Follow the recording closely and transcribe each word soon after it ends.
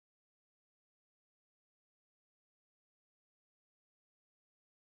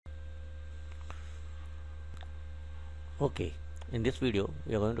Okay, in this video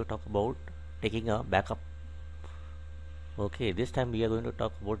we are going to talk about taking a backup. Okay, this time we are going to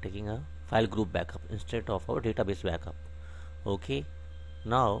talk about taking a file group backup instead of our database backup. Okay,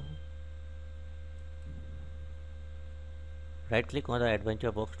 now right click on the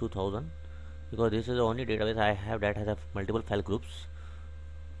Adventure Box 2000 because this is the only database I have that has multiple file groups.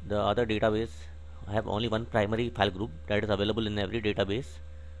 The other database I have only one primary file group that is available in every database.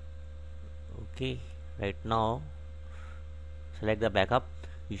 Okay, right now select the backup.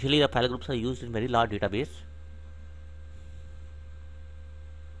 Usually the file groups are used in very large database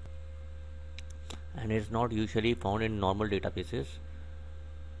and it's not usually found in normal databases.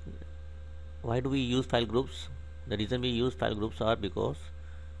 Why do we use file groups? The reason we use file groups are because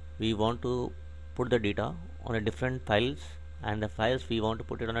we want to put the data on a different files, and the files we want to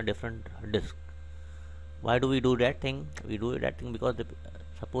put it on a different disk. Why do we do that thing? We do that thing because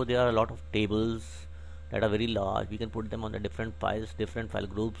suppose there are a lot of tables that are very large, we can put them on the different files, different file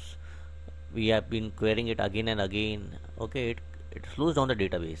groups. We have been querying it again and again. Okay, it slows down the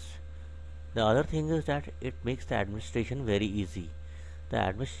database. The other thing is that it makes the administration very easy. The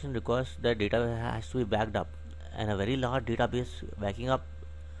administration requires the data has to be backed up, and a very large database backing up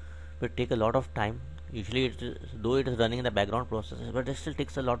will take a lot of time. Usually, though it is running in the background process, but it still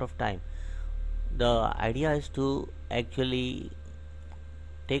takes a lot of time. The idea is to actually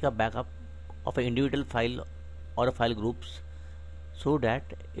take a backup of an individual file or a file groups so that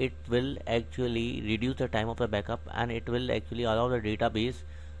it will actually reduce the time of the backup, and it will actually allow the database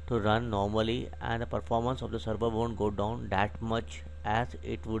to run normally, and the performance of the server won't go down that much as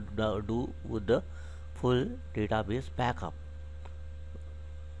it would do with the full database backup.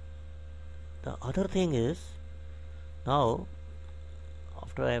 The other thing is, now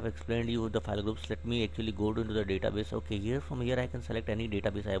after I have explained you the file groups, let me actually go into the database. Okay, from here I can select any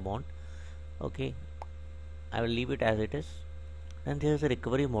database I want. Okay, I will leave it as it is. And there is a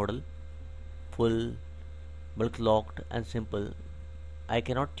recovery model, full, bulk locked and simple. I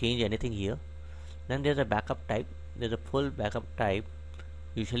cannot change anything here. Then there's a backup type. There's a full backup type.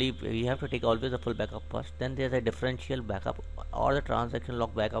 Usually we have to take always a full backup first. Then there's a differential backup or the transaction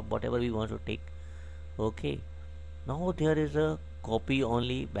log backup, whatever we want to take. Okay, now there is a copy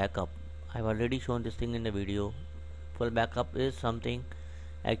only backup. I've already shown this thing in the video. Full backup is something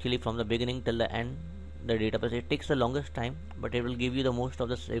actually from the beginning till the end. The database, it takes the longest time, but it will give you the most of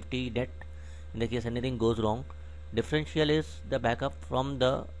the safety net in the case anything goes wrong. Differential is the backup from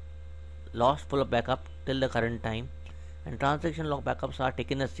the last full backup till the current time, and transaction log backups are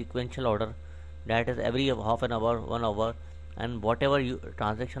taken in a sequential order, that is every half an hour, 1 hour, and whatever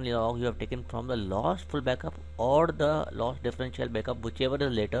transaction log you have taken from the last full backup or the last differential backup, whichever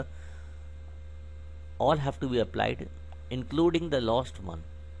is later, all have to be applied, including the last one.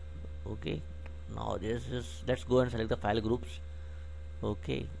 Okay, now let's go and select the file groups.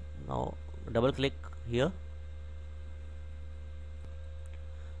 Okay, now double click here.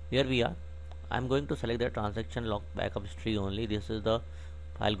 Here we are. I'm going to select the transaction log backup history only. This is the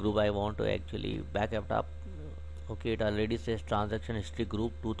file group I want to actually back up. Okay, it already says transaction history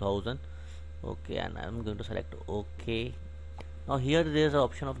group 2000. Okay, and I'm going to select OK. Now here there is an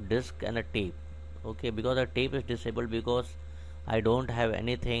option of disk and a tape. Okay, because the tape is disabled because I don't have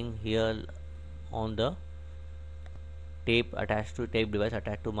anything here on the tape device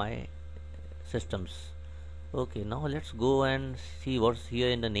attached to my systems. Okay, now let's go and see what's here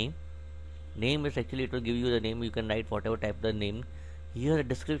in the name. Name is actually, it will give you the name. You can write whatever type the name. Here the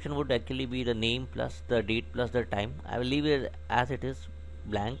description would actually be the name plus the date plus the time. I will leave it as it is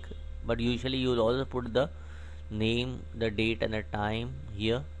blank, but usually you will also put the name, the date and the time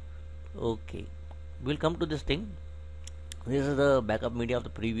here. Okay, we'll come to this thing. This is the backup media of the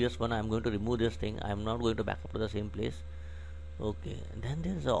previous one. I'm going to remove this thing. I'm not going to back up to the same place. Okay, and then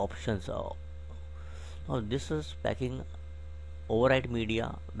there's the options. Now this is backing overwrite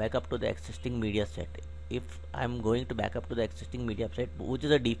media backup to the existing media set. If I'm going to backup to the existing media set, which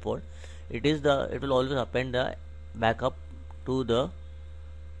is a default, it will always append the backup to the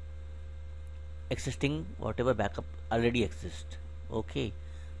existing whatever backup already exists. Okay,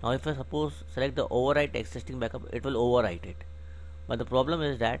 now if I suppose select the overwrite existing backup, it will overwrite it. But the problem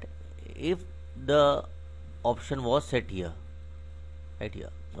is that if the option was set here, right here,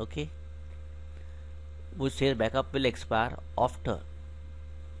 okay, which says backup will expire after,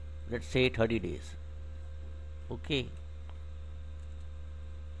 let's say 30 days. Okay,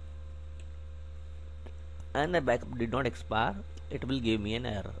 and the backup did not expire, it will give me an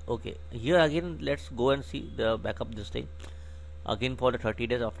error. Okay, here again let's go and see the backup this thing again for the 30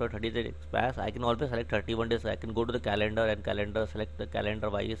 days. After 30 days expires, I can always select 31 days. I can go to the calendar and select the calendar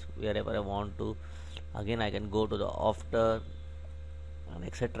wise wherever I want to Again I can go to the after and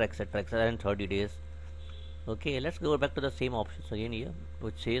etc etc etc and 30 days. Okay, let's go back to the same options again here,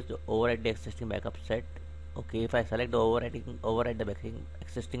 which says the override the existing backup set. Okay, if I select the override the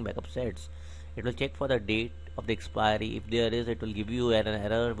existing backup sets, it will check for the date of the expiry. If there is, it will give you an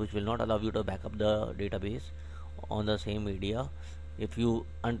error which will not allow you to back up the database on the same media. If you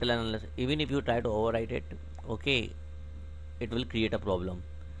until and unless even if you try to overwrite it, okay, it will create a problem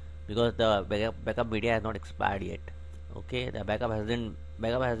because the backup media has not expired yet. Okay, the backup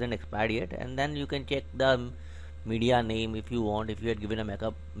hasn't expired yet, and then you can check the media name if you want. If you had given a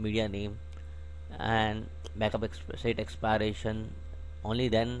backup media name and backup set expiration, only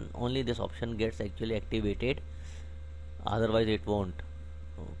this option gets actually activated, otherwise it won't.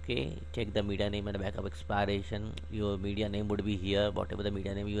 Okay, check the media name and the backup expiration. Your media name would be here, whatever the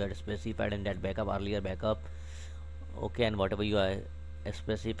media name you had specified in that backup earlier backup. Okay, and whatever you are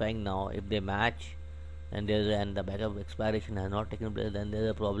specifying now, if they match and the backup expiration has not taken place, then there is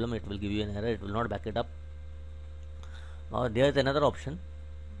a problem. It will give you an error, it will not back it up. There is another option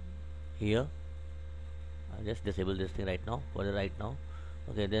here. I'll just disable this thing right now for the right now.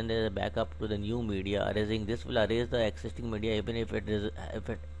 Okay, then there is a backup to the new media. Erasing this will erase the existing media even if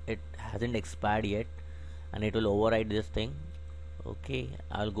it hasn't expired yet, and it will override this thing. Okay,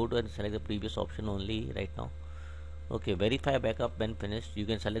 I'll go to and select the previous option only right now. Okay, verify backup when finished. You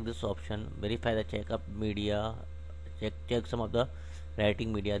can select this option. Verify the checkup media. Check some of the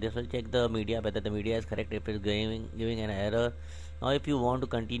writing media. This will check the media whether the media is correct. If it's giving an error. Now, if you want to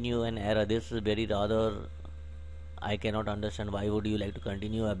continue an error, this is very rather. I cannot understand why would you like to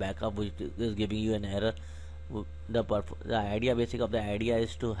continue a backup which is giving you an error. The idea basic of the idea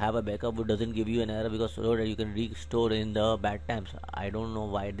is to have a backup which doesn't give you an error, because so that you can restore in the bad times. I don't know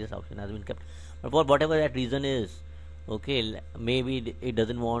why this option has been kept, but for whatever that reason is, okay, maybe it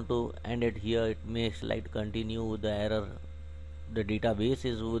doesn't want to end it here. It may like to continue with the error. The database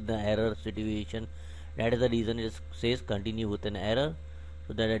is with the error situation. That is the reason it says continue with an error,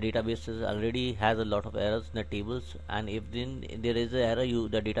 so that the database already has a lot of errors in the tables, and if then there is an error,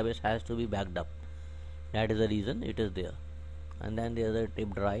 the database has to be backed up. That is the reason it is there. And then there is a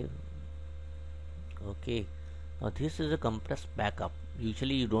tape drive. Okay, now this is a compressed backup.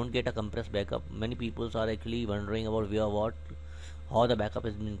 Usually you don't get a compressed backup. Many people are actually wondering about how the backup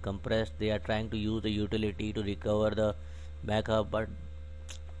has been compressed. They are trying to use the utility to recover the backup, but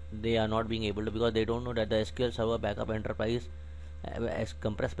they are not being able to, because they don't know that the SQL Server Backup Enterprise as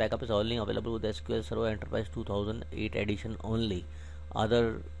compressed backup is only available with the SQL Server Enterprise 2008 edition only.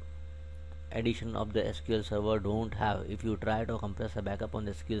 Other edition of the SQL Server don't have. If you try to compress a backup on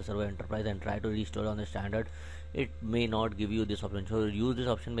the SQL Server Enterprise and try to restore on the standard, it may not give you this option. So use this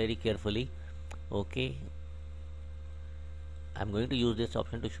option very carefully. Okay, I'm going to use this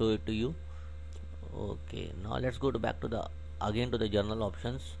option to show it to you. Okay, now let's go back to the journal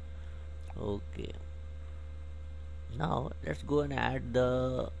options. Okay, now let's go and add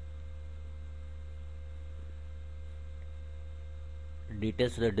the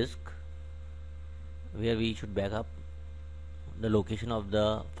details to the disk where we should back up, the location of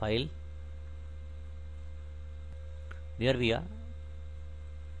the file. There we are.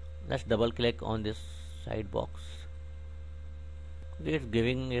 Let's double click on this side box. Okay,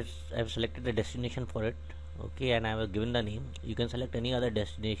 I have selected the destination for it. Okay, and I have given the name. You can select any other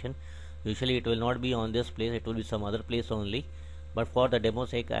destination. Usually it will not be on this place, it will be some other place only, but for the demo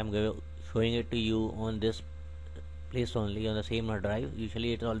sake I am showing it to you on this place only, on the same drive.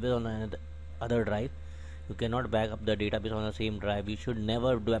 Usually it is always on another other drive. You cannot back up the database on the same drive. You should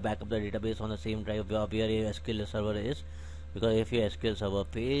never back up the database on the same drive where your SQL server is, because if your SQL server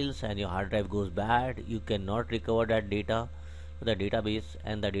fails and your hard drive goes bad, you cannot recover that data to the database,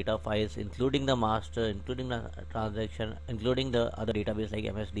 and the data files, including the master, including the transaction, including the other database like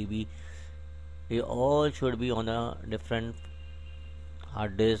MSDB, they all should be on a different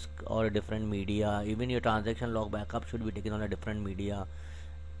hard disk or a different media. Even your transaction log backup should be taken on a different media,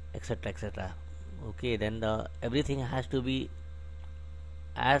 etc etc. Okay, then everything has to be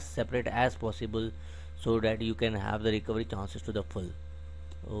as separate as possible, so that you can have the recovery chances to the full.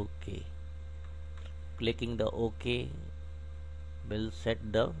 Okay, clicking the OK will set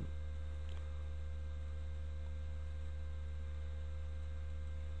the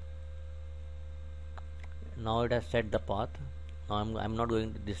now it has set the path. Now I'm not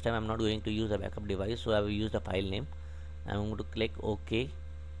going to, this time I'm not going to use a backup device, so I will use the file name. I'm going to click OK,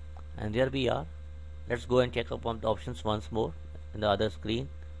 and there we are. Let's go and check upon the options once more in the other screen.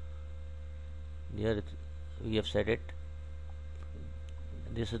 Here we have set it.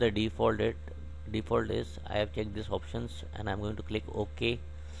 This is the default is I have checked these options, and I'm going to click OK,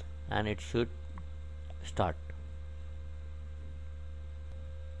 and it should start.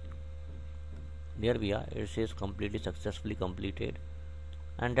 There we are, it says completely successfully completed,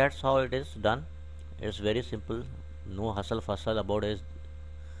 and that's how it is done. It's very simple, no hustle fussle about it.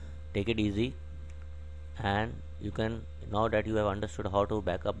 Take it easy, and you can, now that you have understood how to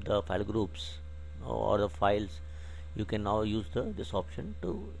back up the file groups or the files, you can now use this option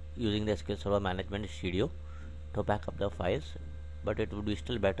to using the SQL Server Management Studio to back up the files. But it would be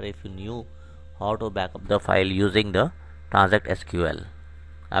still better if you knew how to back up the file using the Transact SQL.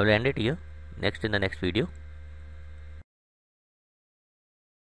 I will end it here. In the next video.